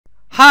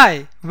Hi,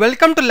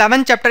 welcome to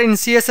 11th chapter in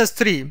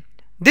CSS3.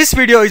 This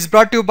video is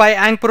brought to you by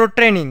Ankpro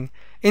training.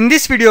 In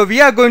this video,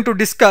 we are going to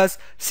discuss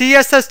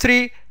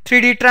CSS3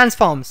 3D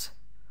transforms.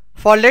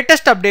 For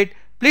latest update,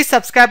 please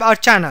subscribe our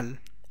channel.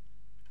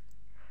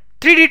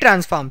 3D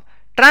transform.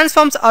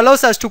 Transforms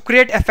allows us to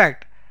create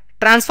effect.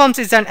 Transforms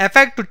is an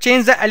effect to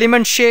change the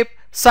element shape,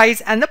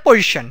 size and the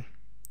position.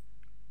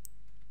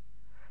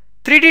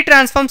 3D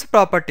transforms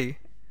property.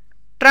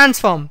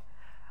 Transform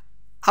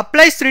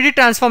applies 3D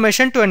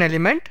transformation to an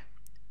element.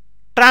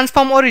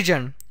 Transform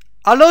origin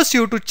allows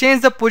you to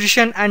change the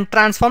position and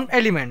transform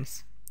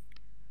elements.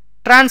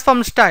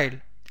 Transform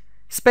style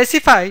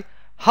specify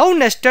how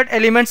nested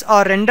elements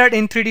are rendered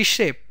in 3D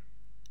shape.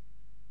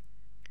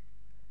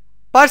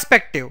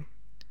 Perspective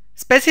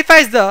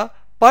specifies the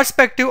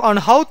perspective on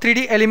how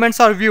 3D elements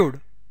are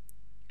viewed.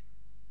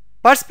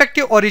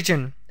 Perspective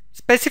origin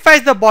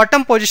specifies the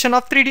bottom position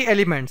of 3D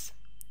elements.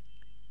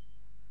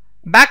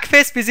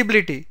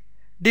 Backface-visibility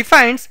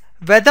defines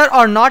whether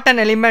or not an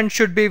element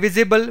should be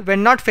visible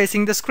when not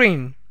facing the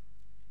screen.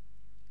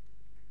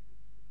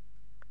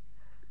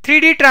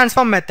 3D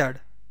transform method.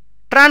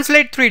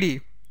 Translate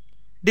 3D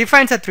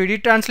defines a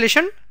 3D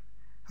translation.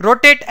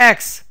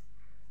 rotateX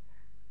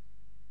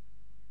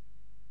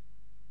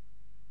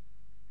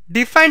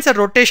defines a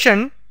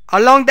rotation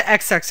along the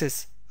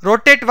x-axis.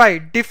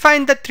 rotateY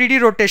defines the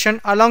 3D rotation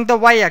along the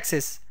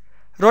y-axis.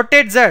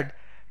 rotateZ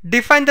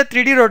defines the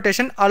 3D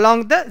rotation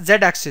along the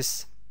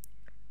z-axis.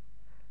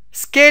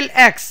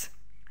 scaleX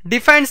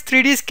defines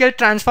 3D scale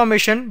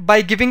transformation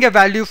by giving a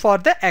value for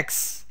the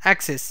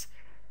x-axis.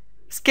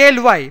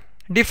 scaleY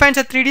defines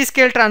a 3D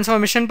scale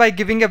transformation by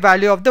giving a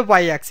value of the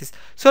y-axis.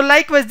 So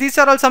likewise, these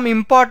are all some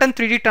important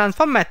 3D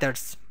transform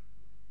methods.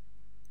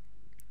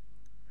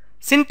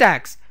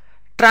 Syntax.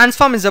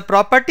 Transform is a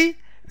property.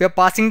 We are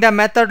passing the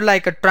method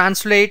like a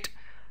translate,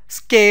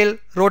 scale,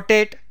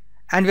 rotate,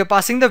 and we are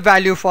passing the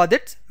value for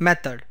this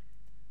method.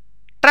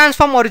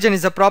 Transform origin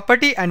is a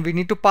property and we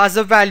need to pass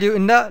the value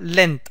in the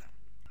length.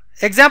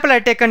 Example I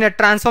taken a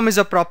transform is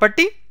a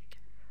property.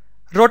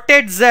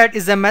 rotateZ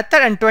is a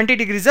method and 20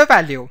 degrees a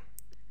value.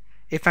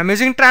 If I'm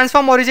using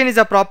transform origin is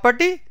a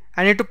property,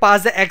 I need to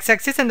pass the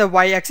x-axis and the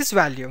y-axis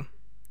value.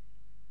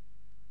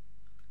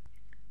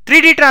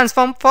 3D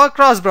transform for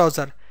cross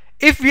browser.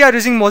 If we are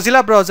using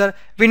Mozilla Browser,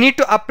 we need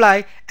to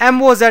apply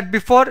moz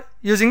before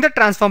using the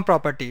transform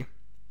property.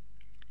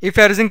 If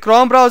you are using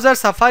Chrome browser,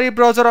 Safari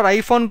browser or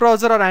iPhone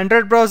browser or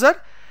Android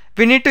browser,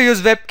 we need to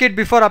use WebKit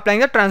before applying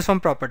the transform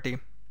property.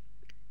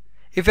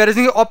 If you are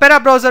using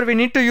Opera browser, we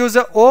need to use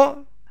the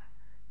O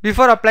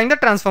before applying the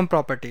transform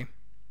property.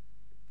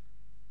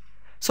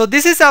 So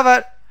this is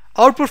our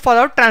output for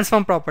our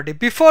transform property.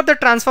 Before the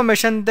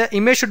transformation, the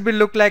image should be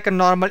look like a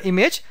normal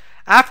image.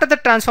 After the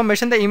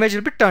transformation, the image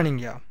will be turning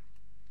here.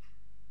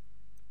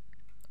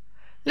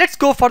 Let's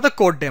go for the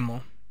code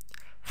demo.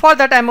 For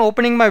that, I am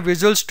opening my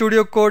Visual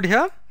Studio Code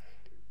here.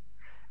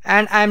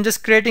 And I am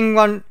just creating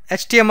one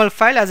HTML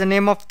file as a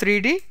name of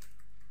 3D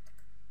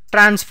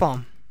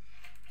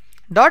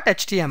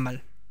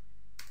transform.html,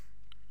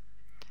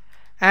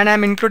 and I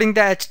am including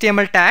the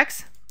HTML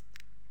tags.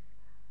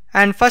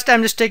 And first I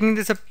am just taking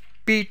this a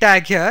p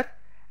tag here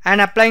and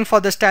applying for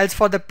the styles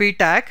for the p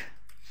tag.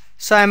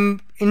 So I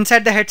am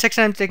inside the head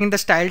section, I am taking the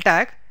style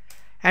tag,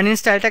 and in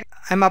style tag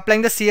I am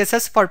applying the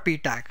CSS for p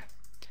tag.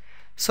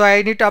 So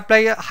I need to apply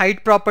a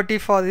height property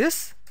for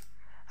this.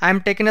 I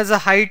am taking as a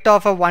height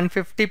of a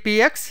 150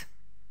 px,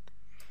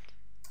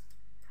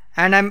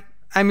 and I'm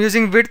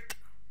using width.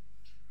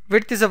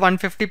 Width is a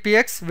 150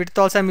 px. Width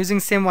also I'm using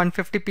same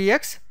 150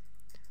 px,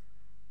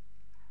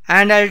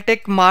 and I'll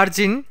take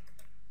margin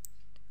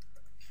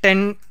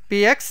 10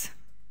 px,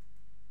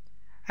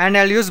 and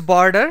I'll use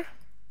border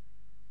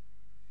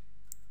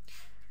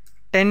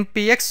 10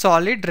 px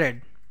solid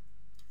red.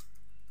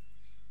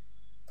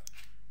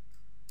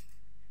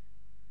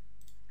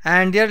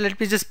 And here let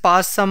me just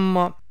pass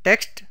some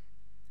text.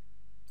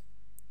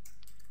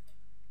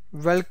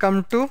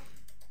 Welcome to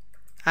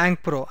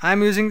Ankpro. I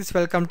am using this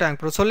welcome to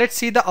Ankpro. So let's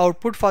see the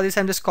output for this.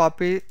 I'm just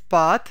copy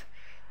path.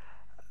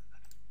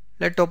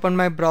 Let's open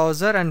my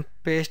browser and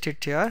paste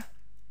it here.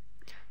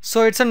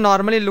 So it's a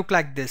normally look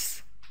like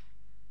this.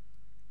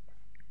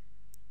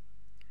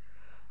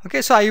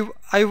 Okay, so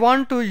I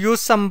want to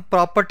use some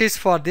properties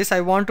for this.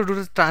 I want to do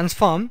the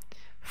transform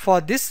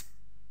for this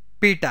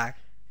p tag.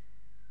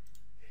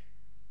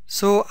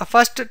 So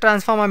first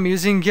transform I'm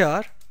using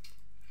here,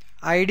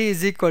 id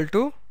is equal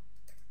to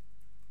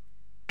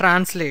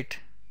translate,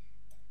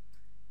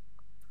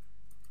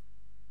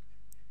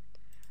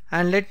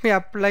 and let me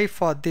apply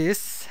for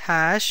this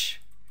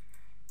hash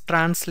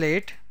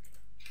translate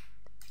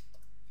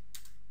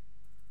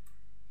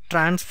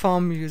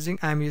transform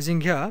I'm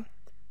using here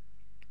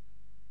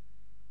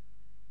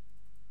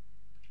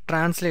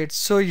translate.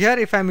 So here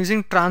if I'm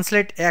using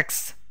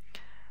translateX,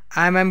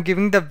 I'm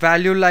giving the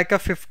value like a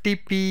 50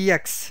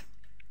 px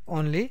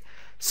only.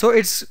 So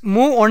it's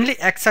move only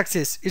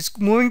x-axis. It's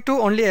moving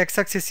to only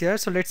x-axis here.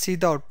 So let's see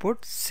the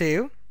output.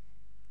 Save.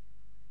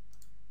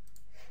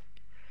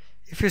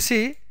 If you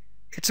see,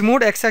 it's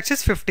moved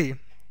x-axis 50.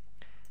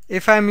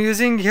 If I'm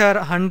using here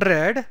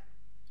 100,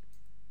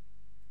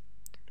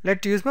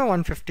 let's use my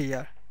 150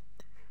 here.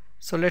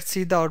 So let's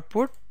see the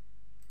output.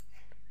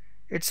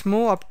 It's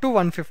move up to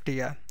 150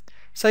 here.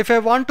 So if I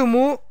want to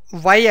move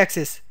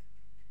y-axis,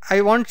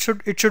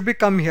 it should be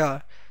come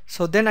here.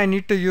 So then I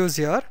need to use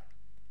here,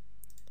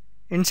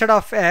 instead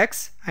of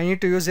x, I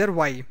need to use here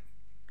y.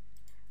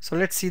 So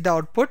let's see the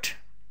output.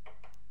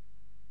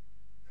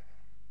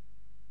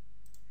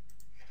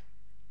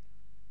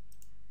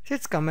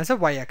 It's come as a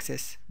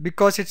y-axis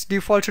because its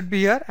default should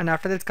be here, and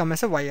after that it's come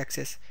as a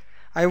y-axis.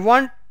 I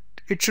want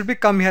it should be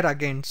come here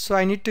again, so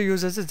I need to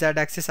use as a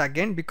z-axis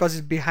again because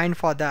it's behind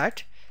for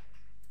that.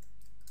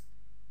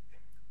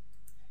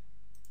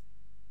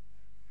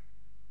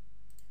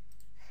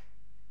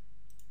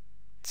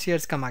 See,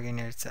 it's come again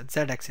here, it's a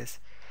z-axis.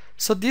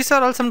 So these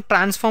are all some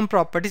transform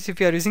properties if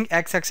you are using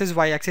x-axis,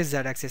 y-axis,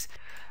 z-axis.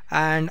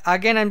 And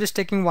again I'm just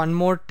taking one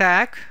more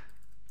tag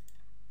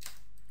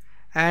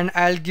and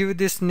I'll give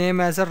this name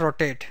as a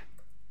rotate.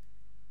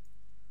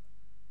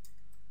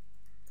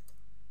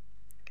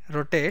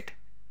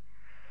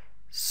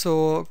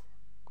 So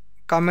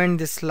comment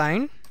this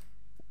line,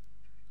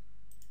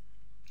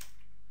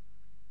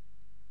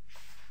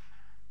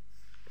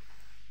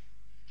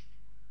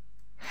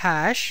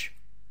 hash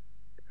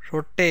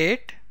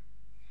rotate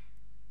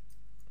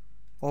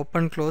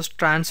open close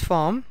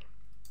transform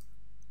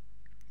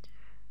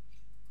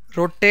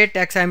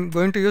rotateX. I'm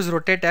going to use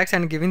rotateX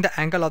and giving the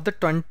angle of the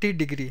 20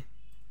 degree.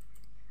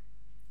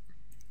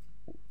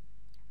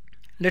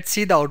 Let's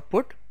see the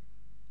output.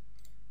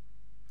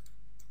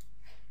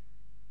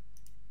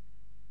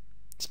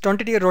 It's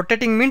 20 degree.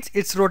 Rotating means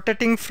it's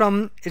rotating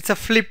from, it's a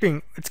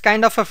flipping, it's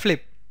kind of a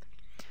flip.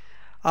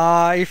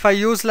 If I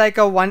use like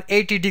a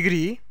 180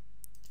 degree,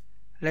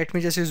 let me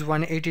just use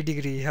 180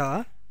 degree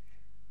here.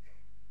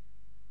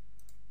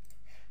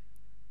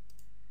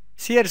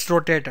 See, here it's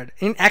rotated.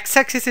 In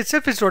x-axis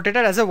itself it's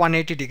rotated as a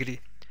 180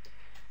 degree.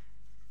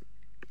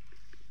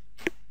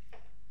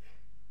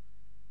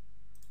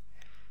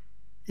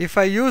 If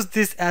I use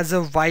this as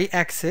a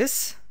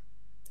y-axis,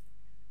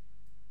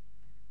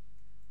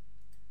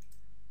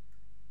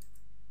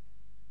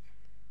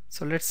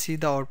 so let's see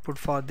the output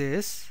for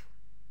this.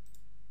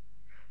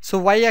 So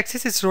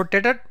y-axis is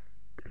rotated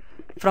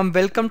from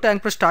welcome to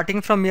Ankpro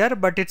starting from here,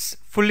 but it's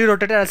fully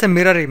rotated as a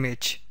mirror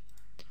image.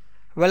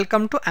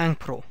 Welcome to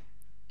Ankpro.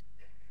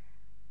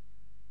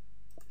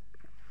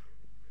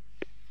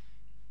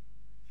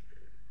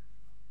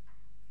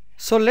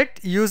 So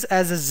let's use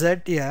as a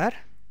Z here.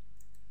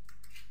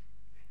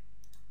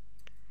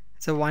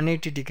 It's a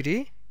 180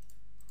 degree.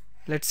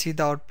 Let's see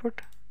the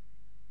output.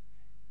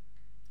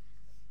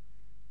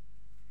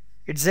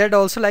 It's Z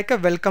also like a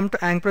welcome to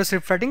Ankpro is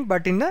reflecting,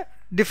 but in a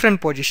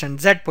different position,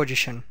 Z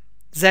position,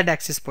 Z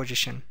axis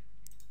position.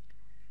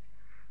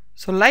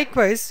 So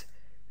likewise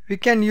we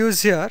can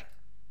use here.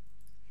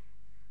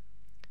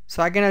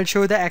 So again I'll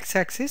show the X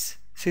axis.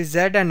 See, Z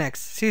and X.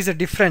 See the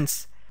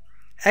difference.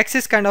 X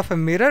is kind of a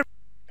mirror.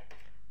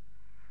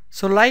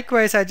 So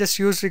likewise I just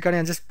use regarding,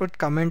 I just put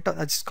comment on,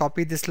 I just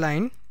copy this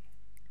line,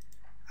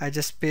 I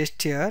just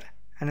paste here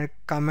and I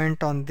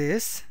comment on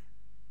this.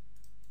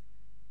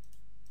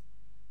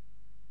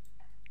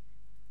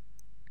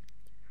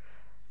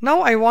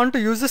 Now I want to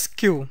use a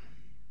skew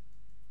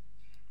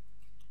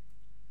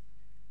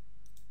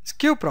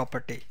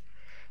property.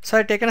 So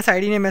I taken as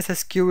ID name as a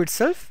skew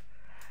itself,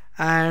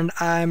 and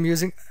I am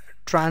using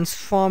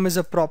transform is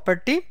a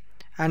property,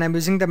 and I'm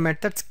using the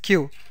method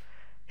skew.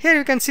 Here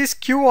you can see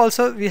skew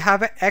also we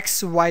have a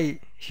XY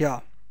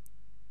here.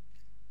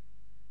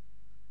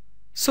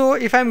 So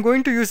if I'm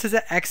going to use as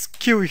a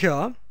XQ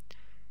here,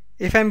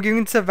 if I'm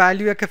giving this a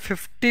value like a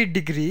 50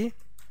 degree,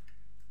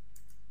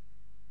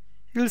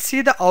 you'll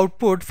see the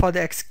output for the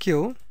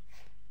XQ.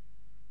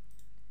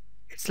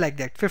 It's like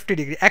that, 50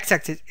 degree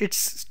x-axis. It's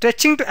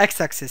stretching to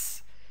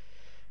x-axis.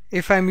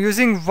 If I'm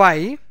using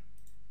Y,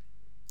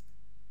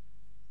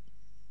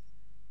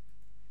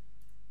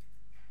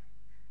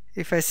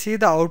 if I see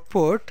the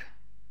output,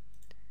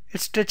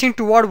 it's stretching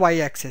toward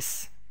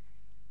y-axis.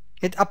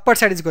 Its upper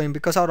side is going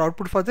because our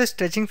output for this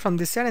stretching from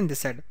this side and this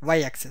side,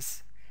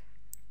 y-axis.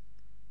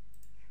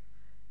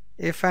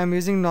 If I'm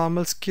using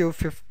normal skew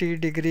 50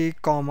 degree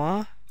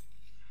comma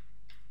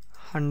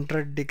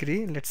 100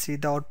 degree, let's see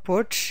the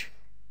output.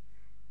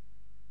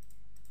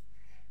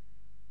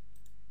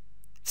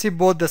 See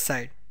both the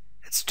side.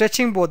 It's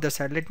stretching both the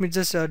side. Let me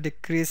just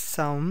decrease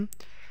some.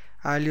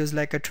 I'll use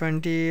like a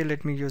 20,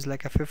 let me use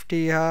like a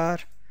 50 here,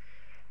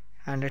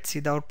 and let's see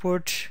the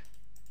output.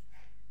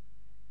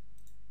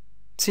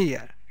 See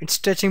here, it's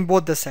stretching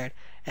both the side.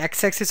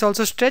 X-axis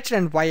also stretched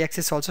and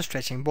y-axis also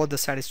stretching, both the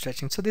side is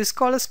stretching. So this is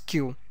called a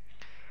skew.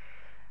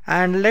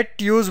 And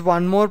let's use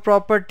one more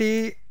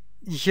property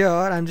here.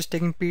 I'm just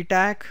taking p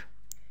tag,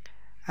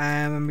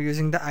 I'm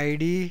using the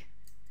ID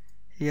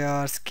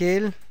here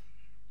scale,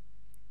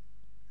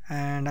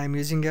 and I'm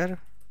using here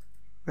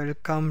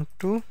welcome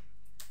to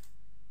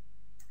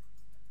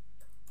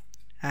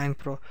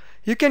Ankpro.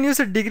 You can use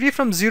a degree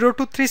from 0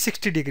 to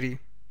 360 degree,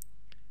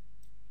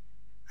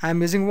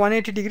 I'm using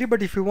 180 degree,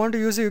 but if you want to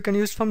use it, you can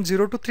use from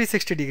 0 to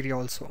 360 degree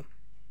also.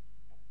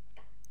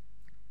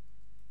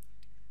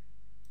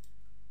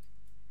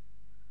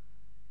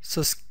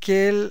 So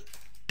scale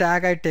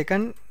tag I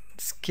taken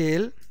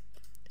scale,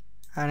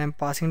 and I'm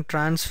passing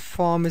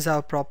transform is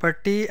our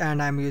property,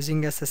 and I'm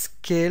using as a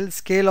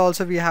scale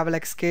also we have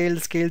like scale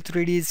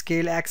 3D,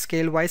 scaleX,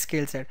 scaleY,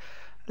 scaleZ.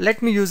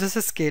 Let me use as a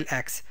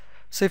scaleX.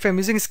 So if I'm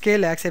using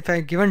scaleX, if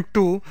I'm given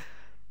 2,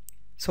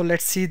 so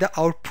let's see the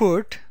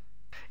output.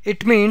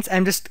 It means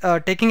I'm just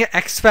taking an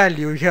X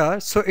value here,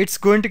 so it's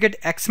going to get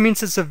X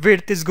means its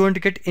width is going to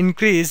get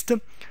increased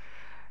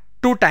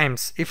 2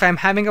 times. If I'm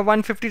having a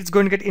 150, it's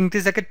going to get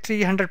increased like a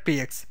 300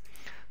 px.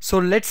 So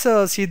let's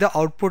see the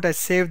output. I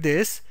save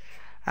this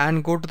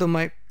and go to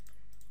my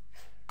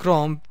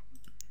Chrome.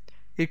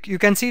 You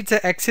can see it's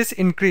a X is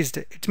increased.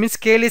 It means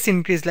scale is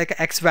increased like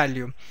a X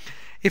value.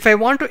 If I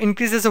want to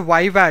increase as a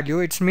Y value,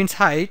 it means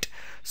height.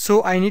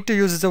 So I need to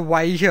use as a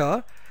Y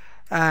here.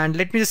 And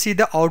let me just see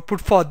the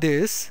output for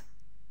this.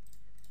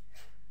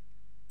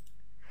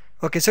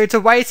 Okay, so it's a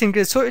Y is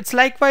increased. So it's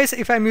likewise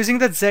if I'm using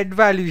the Z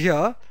value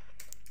here.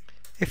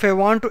 If I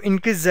want to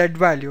increase Z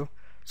value,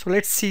 so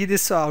let's see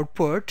this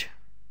output.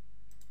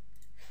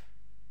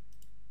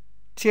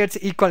 See, it's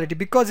equality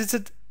because it's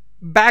a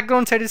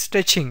background side is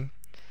stretching,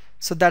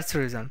 so that's the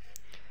reason.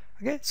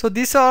 Okay, so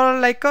these are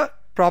like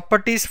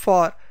properties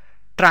for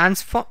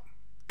transform,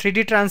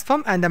 3D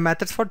transform, and the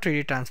methods for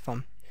 3D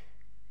transform.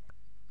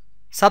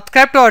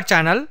 Subscribe to our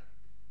channel,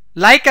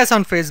 like us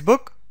on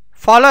Facebook,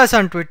 follow us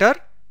on Twitter,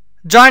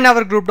 join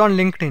our group on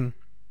LinkedIn.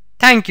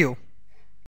 Thank you.